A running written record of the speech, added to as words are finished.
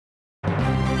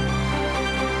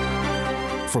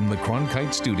From the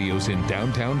Cronkite studios in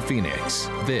downtown Phoenix,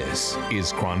 this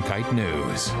is Cronkite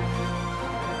News.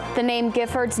 The name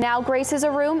Giffords now graces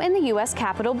a room in the U.S.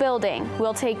 Capitol building.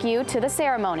 We'll take you to the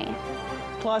ceremony.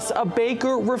 Plus, a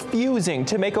baker refusing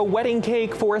to make a wedding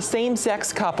cake for a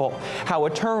same-sex couple. How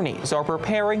attorneys are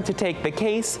preparing to take the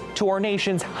case to our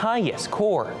nation's highest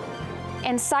court.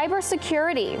 And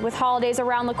cybersecurity. With holidays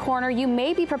around the corner, you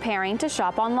may be preparing to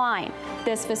shop online.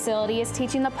 This facility is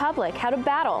teaching the public how to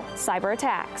battle cyber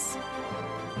attacks.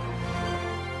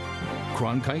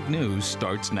 Cronkite News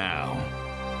starts now.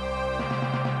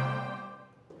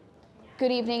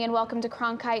 Good evening and welcome to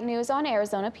Cronkite News on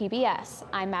Arizona PBS.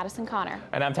 I'm Madison Connor.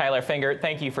 And I'm Tyler Finger.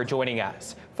 Thank you for joining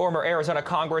us. Former Arizona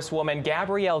Congresswoman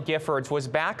Gabrielle Giffords was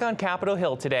back on Capitol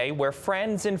Hill today, where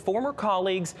friends and former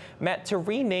colleagues met to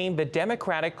rename the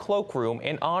Democratic cloakroom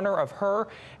in honor of her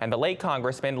and the late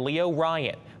Congressman Leo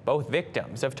Ryan, both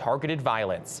victims of targeted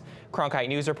violence. Cronkite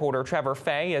News reporter Trevor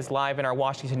Fay is live in our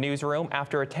Washington newsroom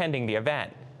after attending the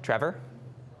event. Trevor?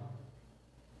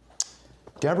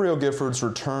 Gabrielle Giffords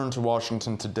returned to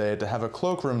Washington today to have a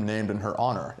cloakroom named in her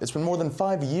honor. It's been more than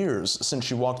 5 years since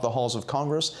she walked the halls of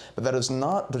Congress, but that has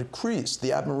not decreased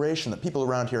the admiration that people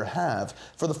around here have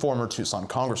for the former Tucson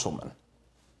Congresswoman.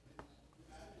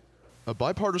 A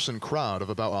bipartisan crowd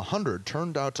of about 100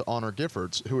 turned out to honor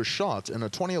Giffords, who was shot in a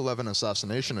 2011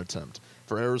 assassination attempt.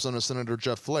 For Arizona Senator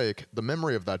Jeff Flake, the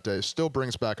memory of that day still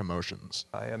brings back emotions.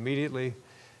 I immediately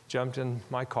jumped in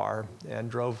my car and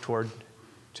drove toward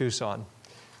Tucson,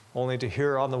 only to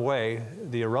hear on the way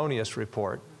the erroneous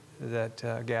report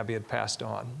that Gabby had passed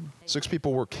on. 6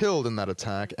 people were killed in that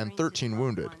attack and 13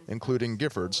 wounded, including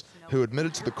Giffords, who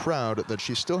admitted to the crowd that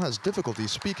she still has difficulty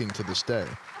speaking to this day.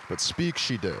 But speak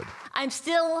she did. I'm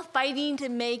still fighting to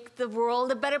make the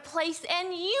world a better place,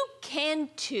 and you can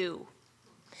too.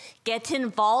 Get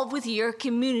involved with your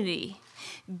community.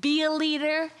 Be a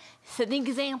leader, set an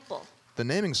example. The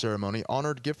naming ceremony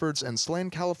honored Giffords and slain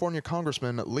California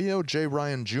Congressman Leo J.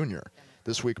 Ryan Jr.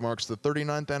 This week marks the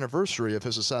 39th anniversary of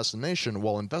his assassination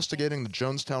while investigating the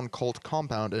Jonestown cult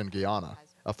compound in Guyana.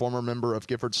 A former member of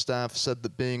Giffords' staff said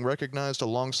that being recognized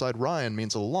alongside Ryan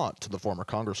means a lot to the former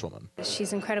Congresswoman.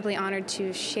 She's incredibly honored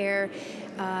to share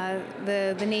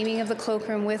the naming of the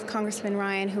cloakroom with Congressman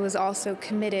Ryan, who is also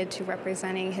committed to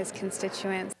representing his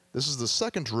constituents. This is the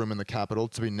second room in the Capitol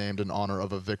to be named in honor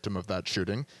of a victim of that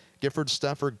shooting. Giffords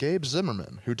staffer Gabe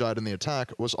Zimmerman, who died in the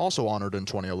attack, was also honored in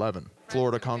 2011.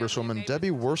 Florida Congresswoman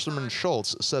Debbie Wasserman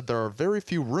Schultz said there are very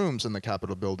few rooms in the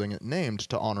Capitol building named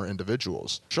to honor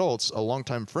individuals. Schultz, a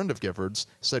longtime friend of Giffords,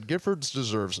 said Giffords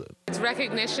deserves it. It's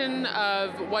recognition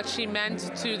of what she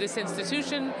meant to this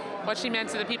institution, what she meant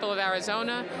to the people of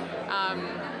Arizona.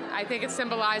 I think it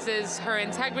symbolizes her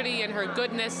integrity and her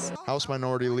goodness. House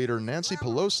Minority Leader Nancy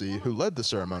Pelosi, who led the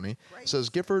ceremony, says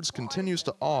Giffords continues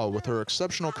to awe with her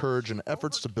exceptional courage and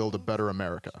efforts to build a better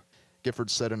America. Giffords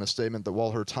said in a statement that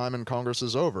while her time in Congress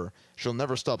is over, she'll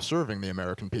never stop serving the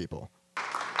American people.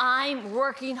 I'm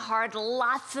working hard,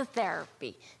 lots of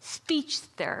therapy, speech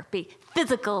therapy,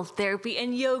 physical therapy,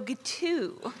 and yoga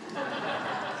too.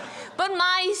 But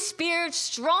my spirit's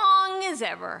strong as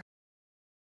ever.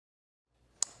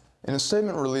 In a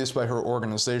statement released by her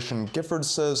organization, Giffords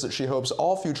says that she hopes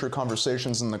all future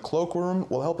conversations in the cloakroom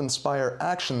will help inspire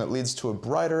action that leads to a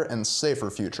brighter and safer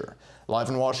future. Live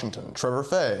in Washington, Trevor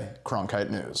Fay,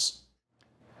 Cronkite News.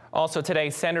 Also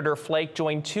today, Senator Flake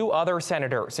joined 2 other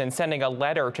senators in sending a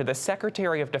letter to the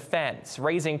Secretary of Defense,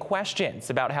 raising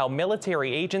questions about how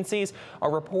military agencies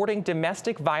are reporting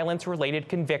domestic violence-related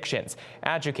convictions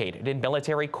adjudicated in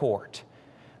military court.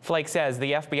 Flake says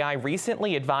the FBI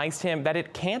recently advised him that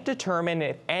it can't determine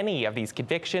if any of these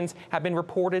convictions have been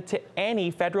reported to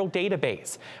any federal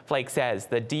database. Flake says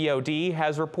the DOD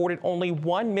has reported only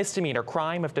 1 misdemeanor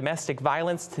crime of domestic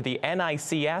violence to the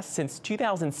NICS since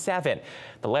 2007.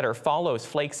 The letter follows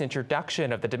Flake's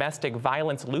introduction of the Domestic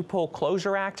Violence Loophole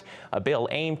Closure Act, a bill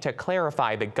aimed to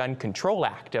clarify the Gun Control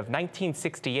Act of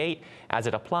 1968 as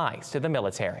it applies to the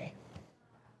military.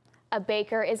 A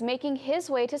baker is making his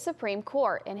way to Supreme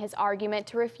Court in his argument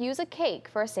to refuse a cake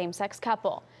for a same-sex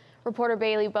couple. Reporter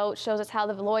Bailey Boat shows us how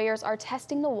the lawyers are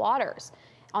testing the waters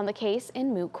on the case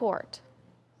in moot court.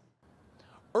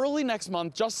 Early next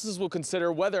month, justices will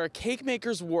consider whether a cake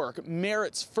maker's work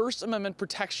merits First Amendment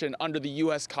protection under the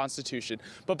U.S. Constitution.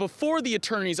 But before the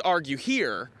attorneys argue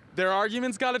here, their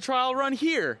arguments got a trial run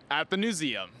here at the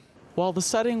museum. While the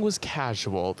setting was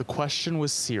casual, the question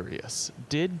was serious.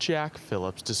 Did Jack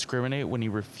Phillips discriminate when he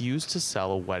refused to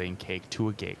sell a wedding cake to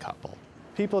a gay couple?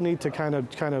 People need to kind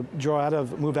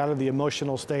of move out of the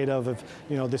emotional state of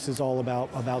this is all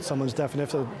about someone's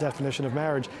definition of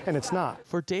marriage, and it's not.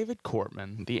 For David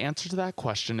Cortman, the answer to that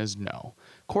question is no.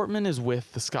 Cortman is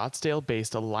with the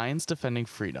Scottsdale-based Alliance Defending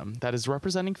Freedom that is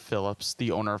representing Phillips,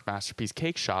 the owner of Masterpiece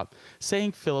Cake Shop,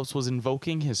 saying Phillips was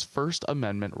invoking his First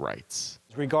Amendment rights.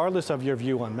 Regardless of your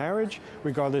view on marriage,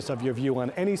 regardless of your view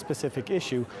on any specific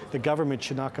issue, the government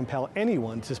should not compel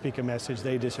anyone to speak a message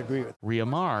they disagree with. Rhea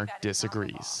Marr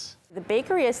disagrees. The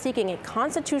bakery is seeking a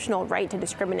constitutional right to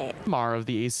discriminate. Marr of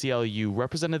the ACLU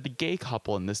represented the gay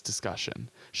couple in this discussion.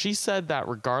 She said that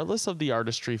regardless of the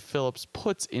artistry Phillips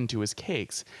puts into his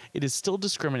cakes, it is still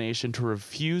discrimination to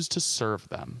refuse to serve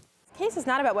them. The case is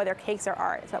not about whether cakes are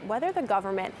art, it's about whether the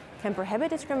government can prohibit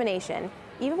discrimination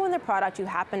even when the product you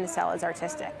happen to sell is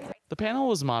artistic. The panel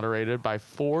was moderated by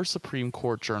 4 Supreme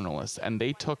Court journalists, and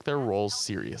they took their roles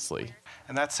seriously.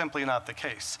 And that's simply not the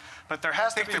case. But there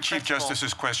has to be a I think the Chief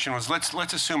Justice's question was,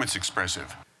 let's assume it's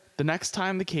expressive. The next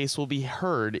time the case will be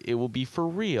heard, it will be for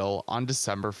real on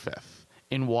December 5th.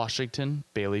 In Washington,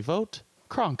 Bailey Vogt,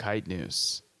 Cronkite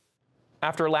News.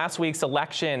 After last week's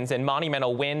elections and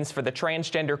monumental wins for the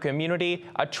transgender community,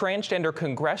 a transgender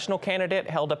congressional candidate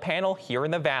held a panel here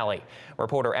in the Valley.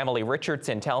 Reporter Emily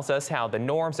Richardson tells us how the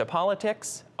norms of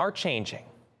politics are changing.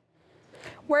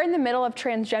 We're in the middle of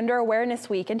Transgender Awareness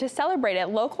Week, and to celebrate it,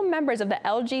 local members of the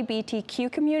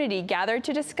LGBTQ community gathered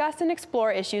to discuss and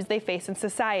explore issues they face in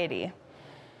society.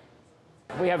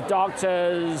 We have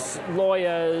doctors,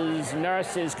 lawyers,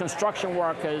 nurses, construction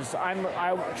workers. I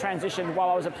transitioned while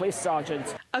I was a police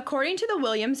sergeant. According to the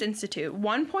Williams Institute,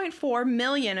 1.4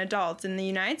 million adults in the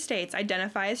United States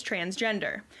identify as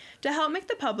transgender. To help make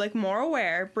the public more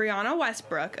aware, Brianna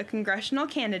Westbrook, a congressional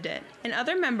candidate, and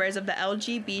other members of the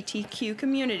LGBTQ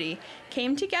community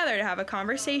came together to have a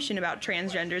conversation about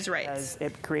transgenders' rights.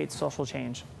 It creates social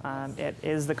change. It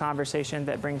is the conversation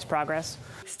that brings progress.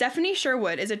 Stephanie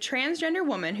Sherwood is a transgender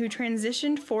woman who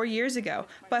transitioned 4 years ago,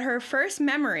 but her first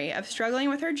memory of struggling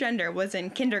with her gender was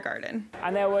in kindergarten.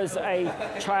 And there was a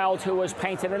child who was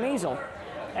painted an easel.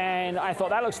 And I thought,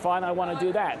 that looks fun, I want to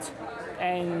do that.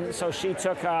 And so she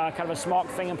took kind of a smock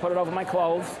thing and put it over my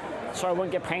clothes so I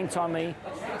wouldn't get paint on me.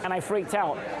 And I freaked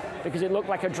out because it looked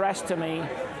like a dress to me.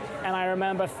 And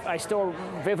I still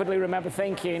vividly remember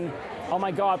thinking, oh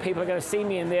my God, people are going to see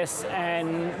me in this,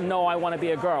 and no, I want to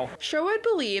be a girl. Sherwood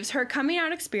believes her coming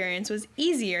out experience was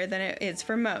easier than it is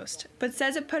for most, but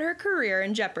says it put her career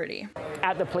in jeopardy.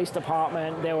 At the police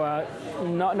department, there were,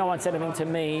 no one said anything to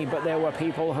me, but there were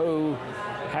people who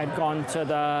had gone to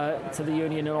the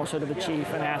union and also to the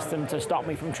chief and asked them to stop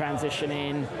me from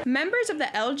transitioning. Members of the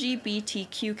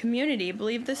LGBTQ community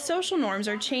believe the social norms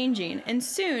are changing, and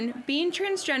soon being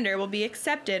transgender will be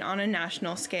accepted on a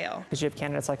national scale. Because you have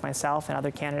candidates like myself and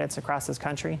other candidates across this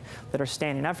country that are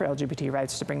standing up for LGBT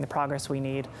rights to bring the progress we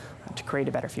need to create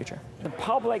a better future. The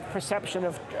public perception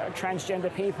of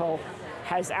transgender people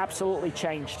has absolutely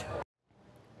changed.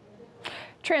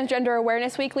 Transgender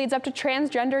Awareness Week leads up to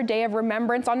Transgender Day of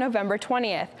Remembrance on November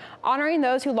 20th, honoring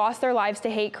those who lost their lives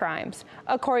to hate crimes.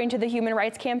 According to the Human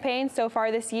Rights Campaign, so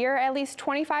far this year, at least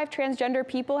 25 transgender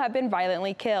people have been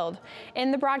violently killed.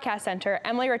 In the broadcast center,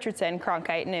 Emily Richardson,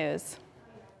 Cronkite News.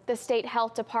 The State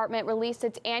Health Department released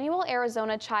its annual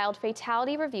Arizona Child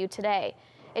Fatality Review today.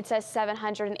 It says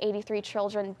 783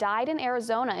 children died in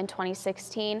Arizona in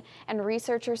 2016, and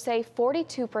researchers say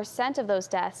 42% of those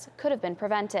deaths could have been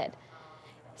prevented.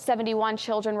 71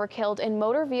 children were killed in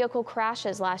motor vehicle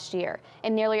crashes last year,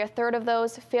 and nearly a third of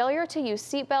those, failure to use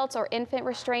seatbelts or infant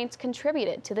restraints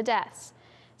contributed to the deaths.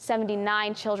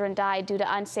 79 children died due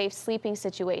to unsafe sleeping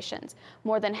situations.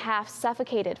 More than half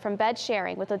suffocated from bed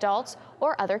sharing with adults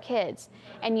or other kids.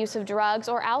 And use of drugs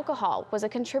or alcohol was a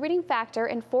contributing factor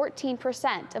in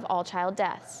 14% of all child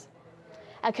deaths.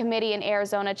 A committee in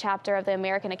Arizona chapter of the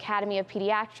American Academy of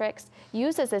Pediatrics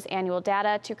uses this annual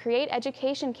data to create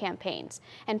education campaigns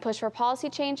and push for policy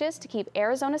changes to keep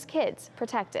Arizona's kids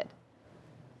protected.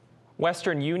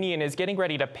 Western Union is getting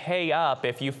ready to pay up.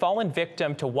 If you've fallen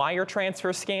victim to wire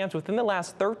transfer scams within the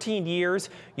last 13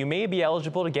 years, you may be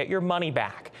eligible to get your money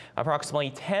back. Approximately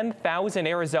 10,000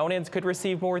 Arizonans could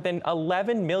receive more than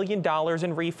 $11 million in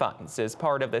refunds as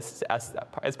part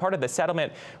of the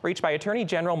settlement reached by Attorney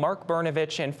General Mark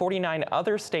Brnovich and 49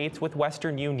 other states with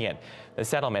Western Union. The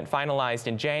settlement, finalized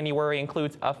in January,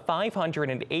 includes a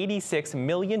 $586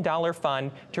 million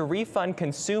fund to refund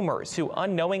consumers who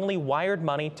unknowingly wired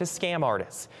money to scam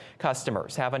artists.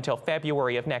 Customers have until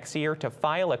February of next year to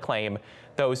file a claim.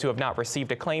 Those who have not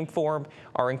received a claim form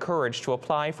are encouraged to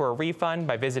apply for a refund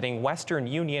by visiting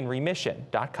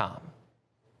westernunionremission.com.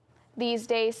 These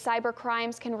days, cyber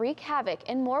crimes can wreak havoc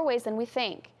in more ways than we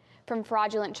think. From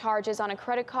fraudulent charges on a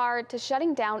credit card to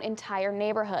shutting down entire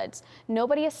neighborhoods,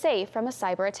 nobody is safe from a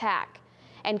cyber attack.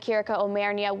 And Kirika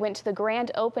Omernia went to the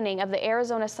grand opening of the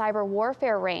Arizona Cyber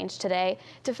Warfare Range today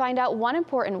to find out one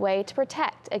important way to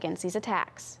protect against these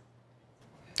attacks.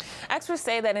 Experts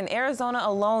say that in Arizona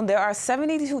alone, there are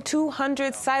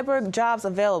 7,200 cyber jobs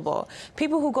available.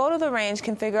 People who go to the range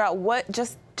can figure out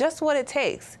just what it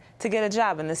takes to get a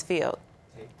job in this field.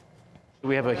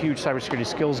 We have a huge cybersecurity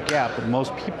skills gap.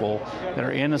 Most people that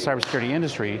are in the cybersecurity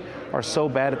industry are so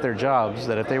bad at their jobs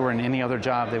that if they were in any other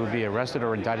job, they would be arrested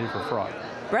or indicted for fraud.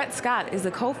 Brett Scott is the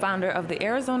co-founder of the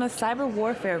Arizona Cyber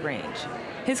Warfare Range.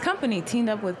 His company teamed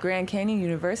up with Grand Canyon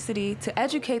University to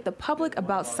educate the public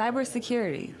about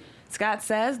cybersecurity. Scott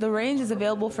says the range is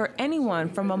available for anyone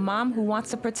from a mom who wants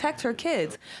to protect her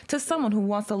kids to someone who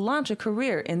wants to launch a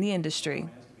career in the industry.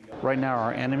 Right now,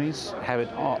 our enemies have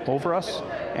it all over us,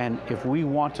 and if we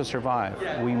want to survive,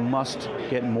 we must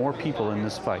get more people in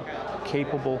this fight,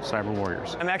 capable cyber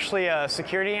warriors. I'm actually a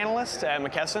security analyst at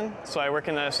McKesson, so I work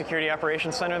in the Security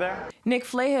Operations Center there. Nick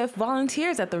Flahiff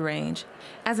volunteers at the range.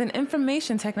 As an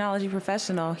information technology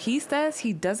professional, he says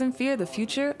he doesn't fear the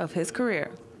future of his career.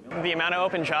 The amount of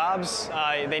open jobs,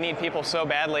 they need people so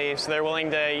badly, so they're willing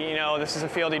to, this is a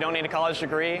field you don't need a college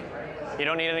degree. You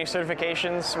don't need any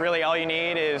certifications. Really, all you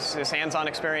need is hands-on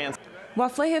experience. While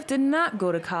Flahiff did not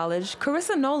go to college,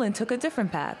 Carissa Nolan took a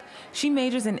different path. She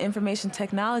majors in information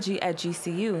technology at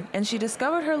GCU, and she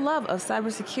discovered her love of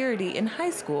cybersecurity in high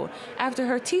school after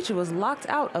her teacher was locked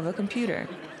out of a computer.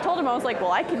 I told him, I was like,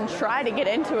 well, I can try to get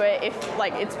into it if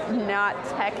it's not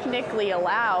technically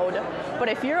allowed, but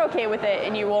if you're okay with it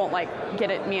and you won't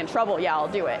get me in trouble, yeah, I'll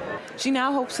do it. She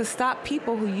now hopes to stop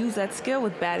people who use that skill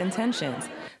with bad intentions.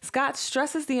 Scott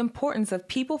stresses the importance of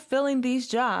people filling these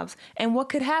jobs and what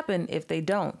could happen if they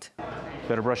don't.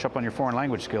 Better brush up on your foreign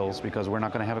language skills because we're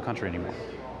not going to have a country anymore.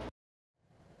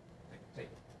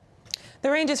 The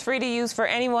range is free to use for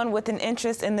anyone with an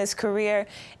interest in this career.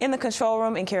 In the control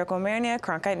room in Kirika Omernia,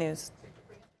 Cronkite News.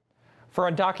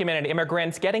 For undocumented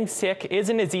immigrants, getting sick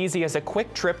isn't as easy as a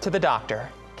quick trip to the doctor.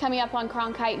 Coming up on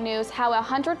Cronkite News, how a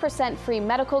 100% free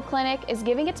medical clinic is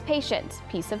giving its patients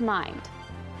peace of mind.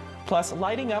 Plus,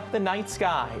 lighting up the night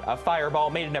sky. A fireball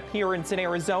made an appearance in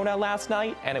Arizona last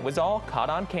night, and it was all caught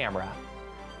on camera.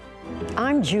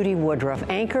 I'm Judy Woodruff,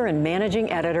 anchor and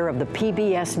managing editor of the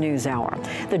PBS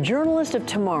NewsHour. The journalists of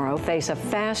tomorrow face a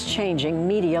fast-changing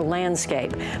media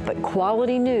landscape, but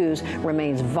quality news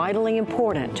remains vitally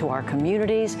important to our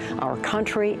communities, our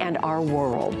country, and our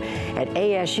world. At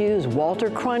ASU's Walter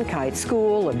Cronkite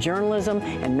School of Journalism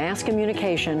and Mass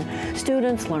Communication,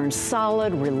 students learn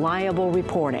solid, reliable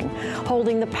reporting,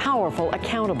 holding the powerful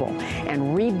accountable,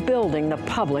 and rebuilding the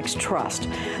public's trust.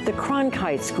 The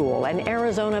Cronkite School and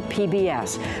Arizona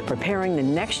PBS, preparing the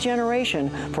next generation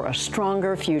for a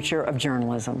stronger future of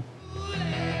journalism.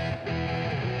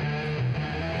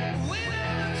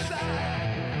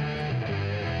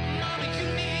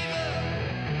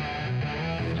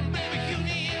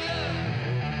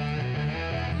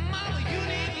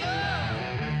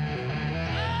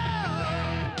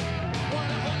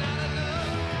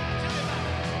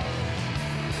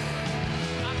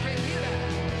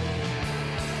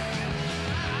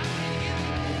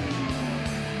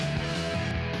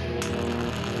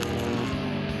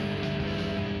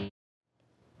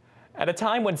 At a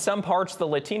time when some parts of the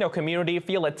Latino community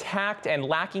feel attacked and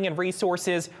lacking in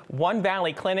resources, One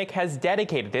Valley Clinic has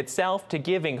dedicated itself to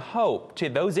giving hope to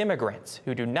those immigrants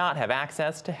who do not have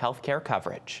access to health care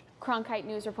coverage. Cronkite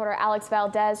News reporter Alex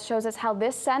Valdez shows us how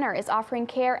this center is offering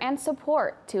care and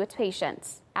support to its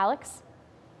patients. Alex?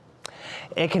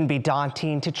 It can be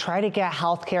daunting to try to get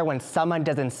health care when someone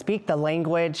doesn't speak the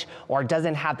language or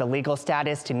doesn't have the legal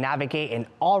status to navigate an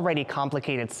already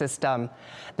complicated system.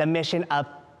 The mission of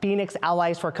Phoenix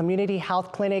Allies for Community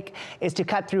Health Clinic is to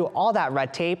cut through all that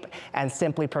red tape and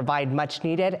simply provide much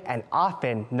needed and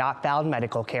often not found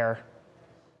medical care.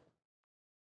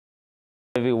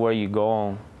 Everywhere you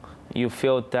go, you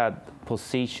feel that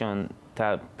position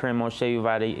that pretty much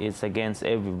everybody is against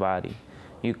everybody.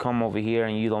 You come over here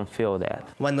and you don't feel that.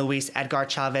 When Luis Edgar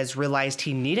Chavez realized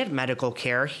he needed medical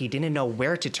care, he didn't know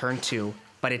where to turn to.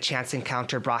 But a chance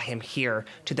encounter brought him here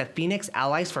to the Phoenix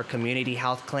Allies for Community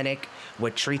Health Clinic,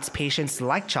 which treats patients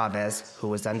like Chavez, who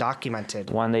was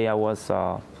undocumented. One day I was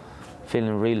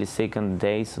feeling really sick on the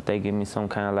day, so they gave me some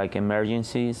kind of like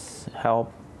emergencies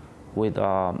help with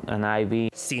an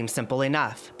IV. Seems simple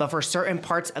enough, but for certain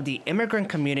parts of the immigrant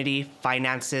community,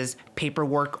 finances,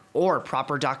 paperwork, or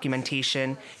proper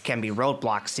documentation can be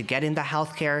roadblocks to getting the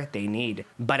health care they need.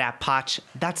 But at Potch,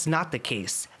 that's not the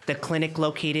case. The clinic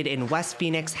located in West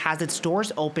Phoenix has its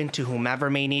doors open to whomever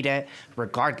may need it,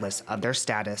 regardless of their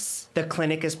status. The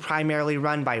clinic is primarily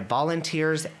run by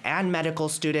volunteers and medical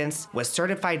students, with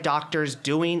certified doctors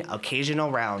doing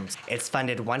occasional rounds. It's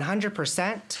funded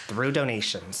 100% through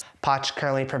donations. Potch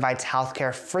currently provides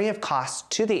healthcare free of cost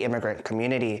to the immigrant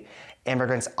community.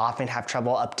 Immigrants often have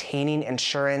trouble obtaining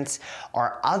insurance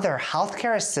or other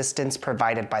healthcare assistance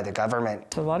provided by the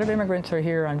government. A lot of immigrants are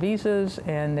here on visas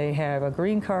and they have a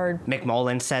green card.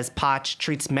 McMullen says Potch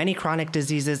treats many chronic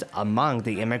diseases among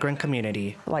the immigrant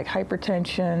community, like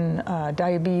hypertension,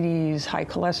 diabetes, high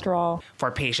cholesterol.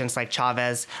 For patients like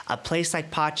Chavez, a place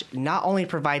like Potch not only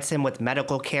provides him with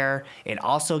medical care, it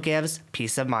also gives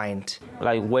peace of mind.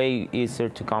 Like way easier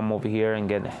to come over here and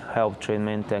get health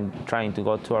treatment than trying to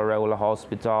go to a regular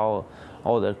hospital,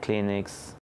 other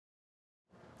clinics.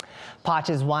 Potch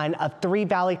is one of 3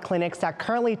 Valley clinics that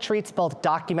currently treats both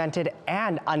documented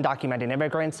and undocumented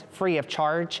immigrants free of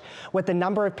charge, with the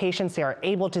number of patients they are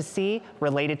able to see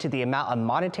related to the amount of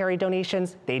monetary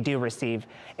donations they do receive.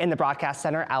 In the broadcast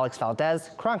center, Alex Valdez,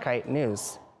 Cronkite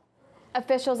News.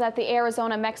 Officials at the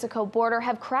Arizona-Mexico border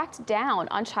have cracked down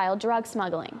on child drug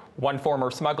smuggling. One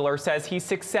former smuggler says he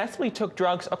successfully took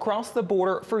drugs across the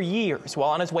border for years while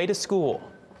on his way to school.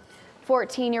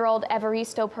 14-year-old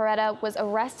Evaristo Peretta was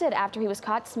arrested after he was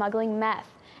caught smuggling meth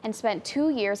and spent 2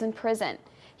 years in prison.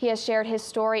 He has shared his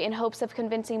story in hopes of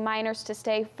convincing minors to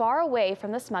stay far away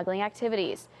from the smuggling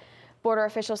activities. Border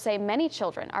officials say many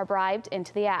children are bribed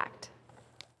into the act.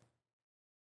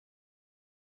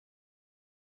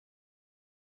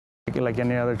 Like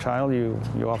any other child, you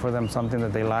offer them something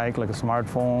that they like a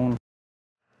smartphone.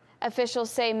 Officials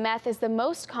say meth is the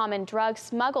most common drug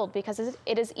smuggled because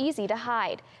it is easy to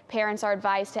hide. Parents are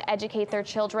advised to educate their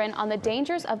children on the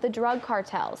dangers of the drug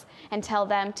cartels and tell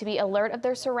them to be alert of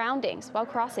their surroundings while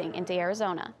crossing into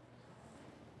Arizona.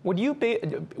 Would you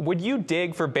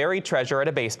dig for buried treasure at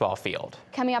a baseball field?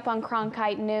 Coming up on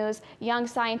Cronkite News, young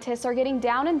scientists are getting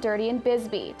down and dirty in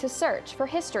Bisbee to search for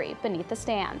history beneath the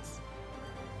stands.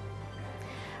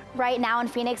 Right now in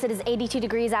Phoenix, it is 82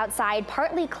 degrees outside,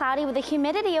 partly cloudy with a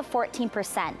humidity of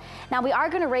 14%. Now, we are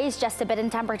going to raise just a bit in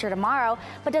temperature tomorrow,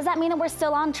 but does that mean that we're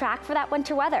still on track for that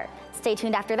winter weather? Stay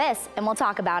tuned after this, and we'll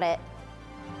talk about it.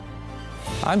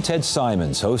 I'm Ted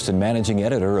Simons, host and managing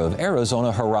editor of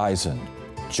Arizona Horizon.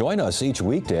 Join us each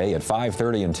weekday at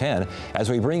 5:30 and 10 as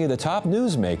we bring you the top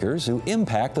newsmakers who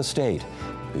impact the state.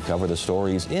 We cover the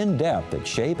stories in depth that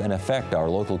shape and affect our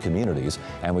local communities,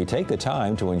 and we take the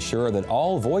time to ensure that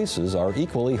all voices are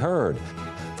equally heard.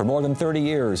 For more than 30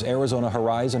 years, Arizona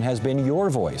Horizon has been your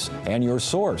voice and your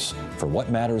source for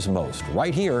what matters most,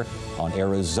 right here on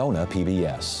Arizona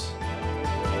PBS.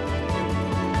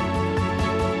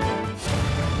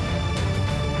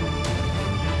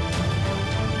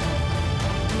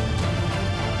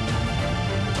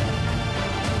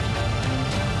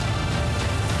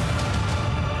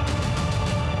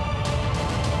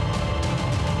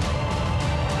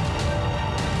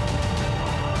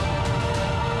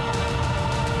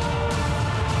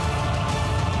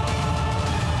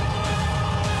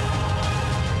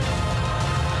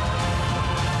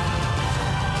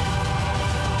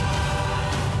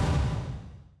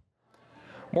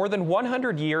 More than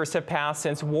 100 years have passed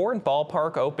since Warren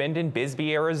Ballpark opened in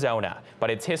Bisbee, Arizona,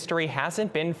 but its history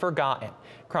hasn't been forgotten.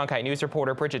 Cronkite News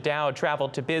reporter Bridget Dowd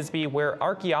traveled to Bisbee, where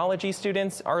archaeology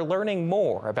students are learning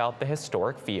more about the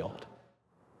historic field.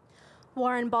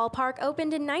 Warren Ballpark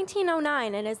opened in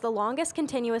 1909 and is the longest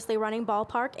continuously running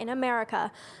ballpark in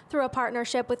America. Through a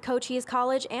partnership with Cochise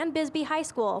College and Bisbee High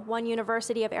School, one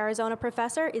University of Arizona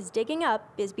professor is digging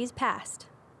up Bisbee's past.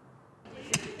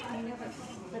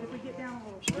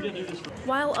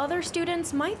 While other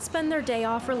students might spend their day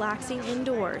off relaxing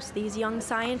indoors, these young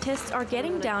scientists are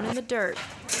getting down in the dirt,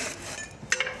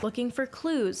 looking for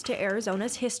clues to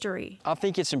Arizona's history. I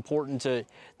think it's important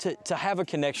to have a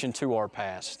connection to our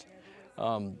past.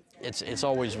 It's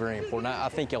always very important. I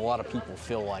think a lot of people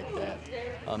feel like that.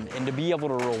 And to be able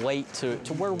to relate to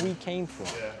where we came from.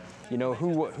 You know, who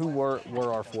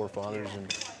were our forefathers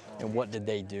and what did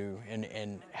they do,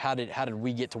 and how did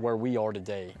we get to where we are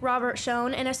today? Robert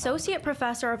Schoen, an associate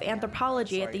professor of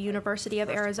anthropology at the University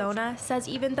of Arizona, says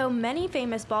even though many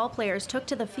famous ball players took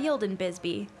to the field in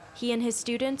Bisbee, he and his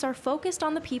students are focused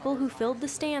on the people who filled the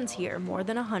stands here more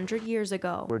than 100 years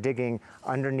ago. We're digging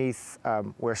underneath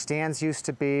where stands used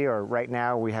to be, or right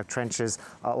now we have trenches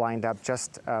lined up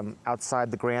just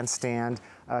outside the grandstand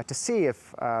to see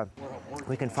if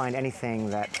we can find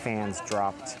anything that fans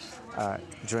dropped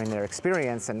during their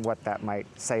experience and what that might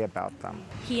say about them.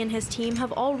 He and his team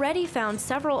have already found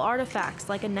several artifacts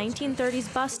like a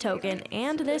 1930s bus token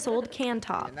and this old can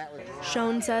top.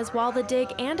 Schoen says while the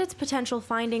dig and its potential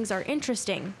findings are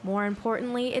interesting, more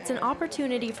importantly, it's an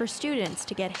opportunity for students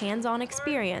to get hands-on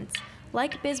experience,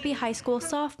 like Bisbee High School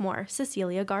sophomore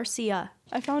Cecilia Garcia.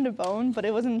 I found a bone, but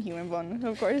it wasn't a human bone,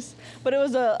 of course. But it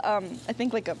was I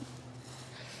think like a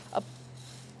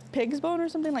pig's bone or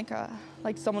something,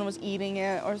 like someone was eating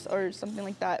it or something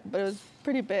like that. But it was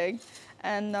pretty big,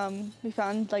 and we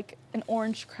found like an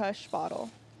Orange Crush bottle,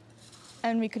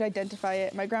 and we could identify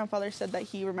it. My grandfather said that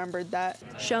he remembered that.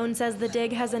 Schoen says the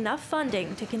dig has enough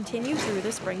funding to continue through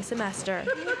the spring semester.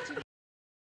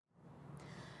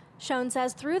 Schoen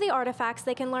says through the artifacts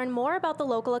they can learn more about the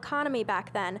local economy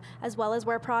back then, as well as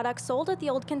where products sold at the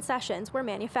old concessions were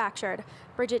manufactured.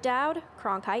 Bridget Dowd,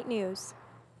 Cronkite News.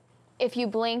 If you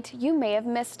blinked, you may have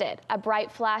missed it. A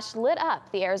bright flash lit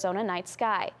up the Arizona night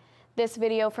sky. This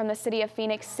video from the City of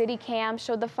Phoenix City Cam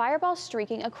showed the fireball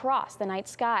streaking across the night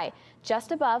sky,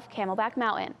 just above Camelback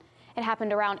Mountain. It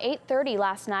happened around 8:30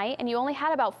 last night, and you only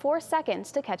had about 4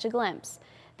 seconds to catch a glimpse.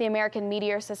 The American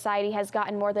Meteor Society has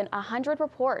gotten more than 100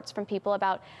 reports from people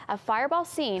about a fireball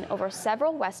seen over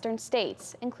several western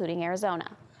states, including Arizona.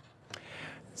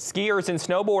 Skiers and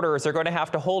snowboarders are going to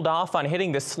have to hold off on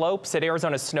hitting the slopes at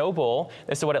Arizona Snow Bowl.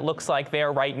 This is what it looks like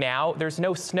there right now. There's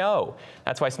no snow.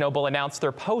 That's why Snow Bowl announced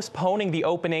they're postponing the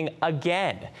opening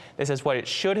again. This is what it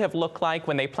should have looked like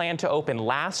when they planned to open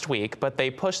last week, but they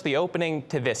pushed the opening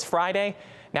to this Friday.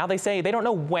 Now they say they don't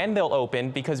know when they'll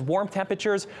open because warm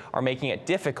temperatures are making it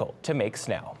difficult to make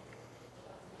snow.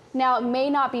 Now, it may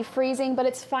not be freezing, but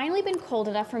it's finally been cold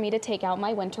enough for me to take out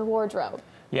my winter wardrobe.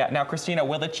 Yeah, now Christina,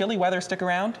 will the chilly weather stick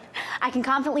around? I can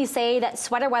confidently say that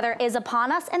sweater weather is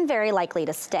upon us and very likely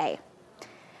to stay.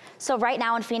 So right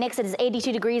now in Phoenix, it is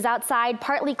 82 degrees outside,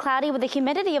 partly cloudy with a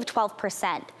humidity of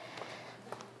 12%.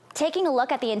 Taking a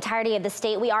look at the entirety of the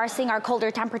state, we are seeing our colder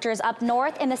temperatures up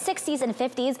north in the 60s and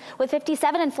 50s, with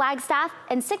 57 in Flagstaff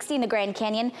and 60 in the Grand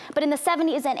Canyon, but in the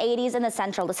 70s and 80s in the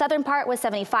central to southern part, with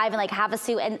 75 in Lake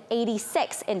Havasu and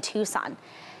 86 in Tucson.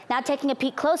 Now taking a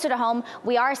peek closer to home,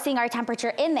 we are seeing our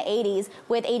temperature in the 80s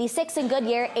with 86 in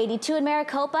Goodyear, 82 in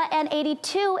Maricopa, and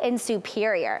 82 in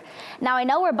Superior. Now I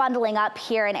know we're bundling up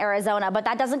here in Arizona, but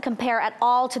that doesn't compare at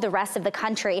all to the rest of the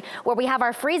country, where we have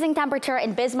our freezing temperature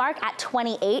in Bismarck at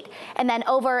 28, and then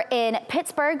over in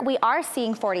Pittsburgh, we are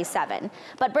seeing 47.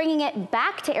 But bringing it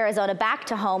back to Arizona, back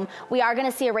to home, we are gonna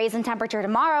see a raise in temperature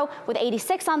tomorrow with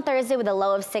 86 on Thursday with a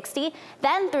low of 60.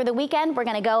 Then through the weekend, we're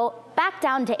gonna go back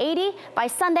down to 80 by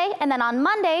Sunday, and then on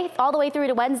Monday, all the way through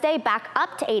to Wednesday, back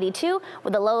up to 82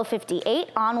 with a low of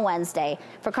 58 on Wednesday.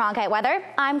 For Cronkite Weather,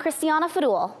 I'm Christiana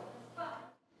Fadul.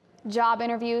 Job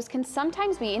interviews can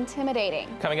sometimes be intimidating.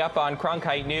 Coming up on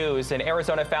Cronkite News, an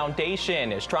Arizona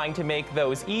foundation is trying to make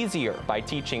those easier by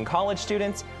teaching college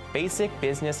students basic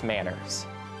business manners.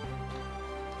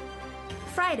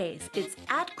 Fridays, it's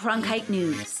at Cronkite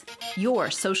News,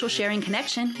 your social sharing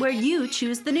connection where you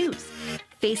choose the news.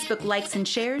 Facebook likes and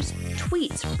shares,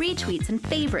 tweets, retweets, and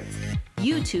favorites.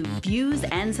 YouTube views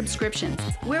and subscriptions.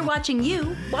 We're watching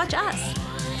you watch us.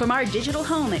 From our digital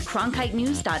home at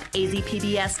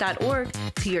cronkitenews.azpbs.org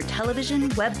to your television,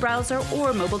 web browser,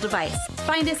 or mobile device.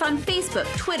 Find us on Facebook,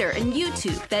 Twitter, and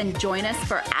YouTube. Then join us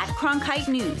for at Cronkite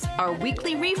News, our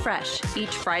weekly refresh,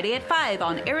 each Friday at 5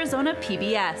 on Arizona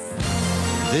PBS.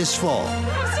 This fall.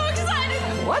 I'm so excited!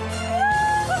 What?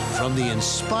 From the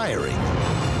inspiring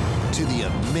to the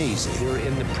amazing. You're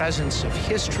in the presence of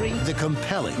history. The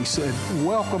compelling. He said,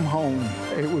 welcome home.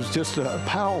 It was just a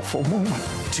powerful moment.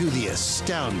 To the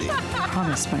astounding. I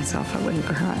promised myself I wouldn't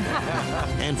cry.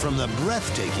 And from the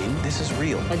breathtaking. This is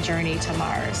real. A journey to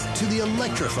Mars. To the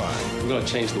electrifying. We're going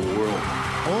to change the world.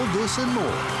 All this and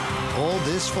more. All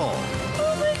this fall.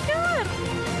 Oh my God.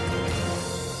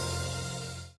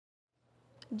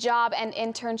 Job and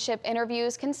internship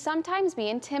interviews can sometimes be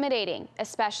intimidating,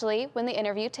 especially when the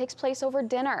interview takes place over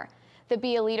dinner. The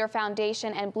Be a Leader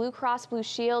Foundation and Blue Cross Blue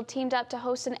Shield teamed up to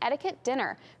host an etiquette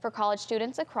dinner for college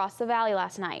students across the valley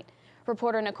last night.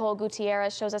 Reporter Nicole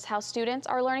Gutierrez shows us how students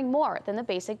are learning more than the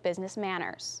basic business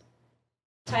manners.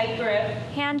 Tight grip.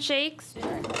 Handshakes.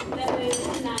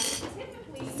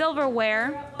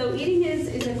 Silverware. So eating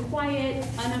is a quiet,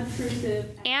 unobtrusive.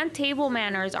 And table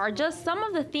manners are just some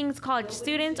of the things college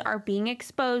students are being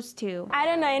exposed to. I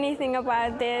don't know anything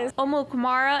about this. Omo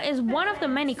Kumara is one of the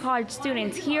many college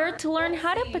students here to learn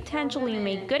how to potentially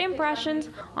make good impressions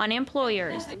on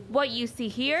employers. What you see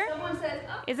here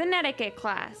is an etiquette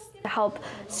class. Help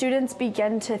students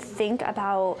begin to think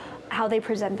about how they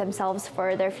present themselves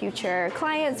for their future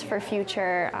clients, for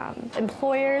future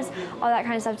employers, all that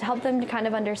kind of stuff, to help them to kind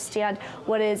of understand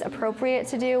what is appropriate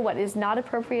to do, what is not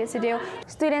appropriate to do.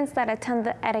 Students that attend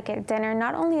the etiquette dinner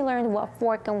not only learn what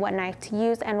fork and what knife to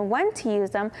use and when to use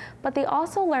them, but they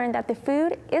also learn that the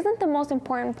food isn't the most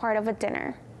important part of a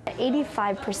dinner.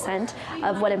 85%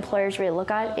 of what employers really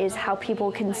look at is how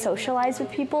people can socialize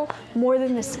with people more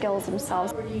than the skills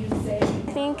themselves. I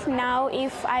think now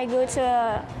if I go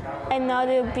to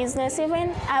another business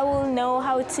event, I will know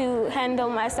how to handle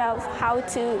myself, how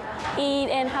to eat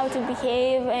and how to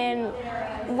behave and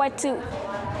what to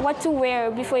wear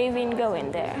before even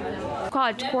going there.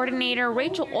 College coordinator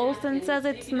Rachel Olson says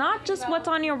it's not just what's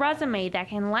on your resume that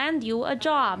can land you a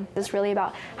job. It's really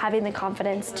about having the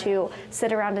confidence to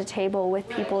sit around a table with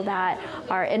people that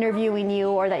are interviewing you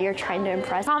or that you're trying to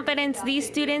impress. Confidence these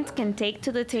students can take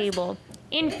to the table.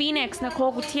 In Phoenix,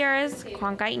 Nicole Gutierrez,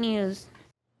 Cronkite News.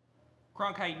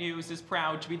 Cronkite News is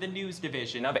proud to be the news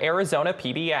division of Arizona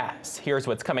PBS. Here's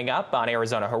what's coming up on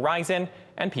Arizona Horizon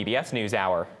and PBS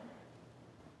NewsHour.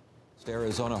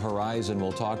 Arizona Horizon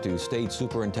will talk to State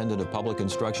Superintendent of Public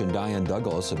Instruction Diane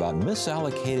Douglas about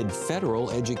misallocated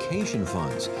federal education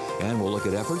funds. And we'll look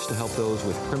at efforts to help those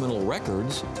with criminal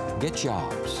records get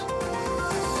jobs.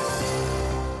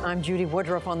 I'm Judy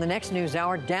Woodruff on the next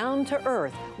NewsHour. Down to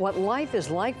Earth, what life is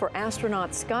like for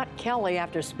astronaut Scott Kelly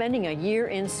after spending a year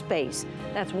in space.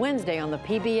 That's Wednesday on the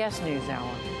PBS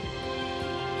NewsHour.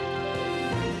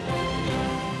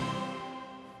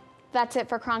 That's it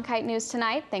for Cronkite News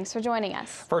tonight. Thanks for joining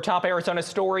us. For top Arizona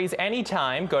stories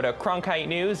anytime, go to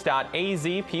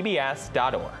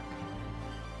cronkitenews.azpbs.org.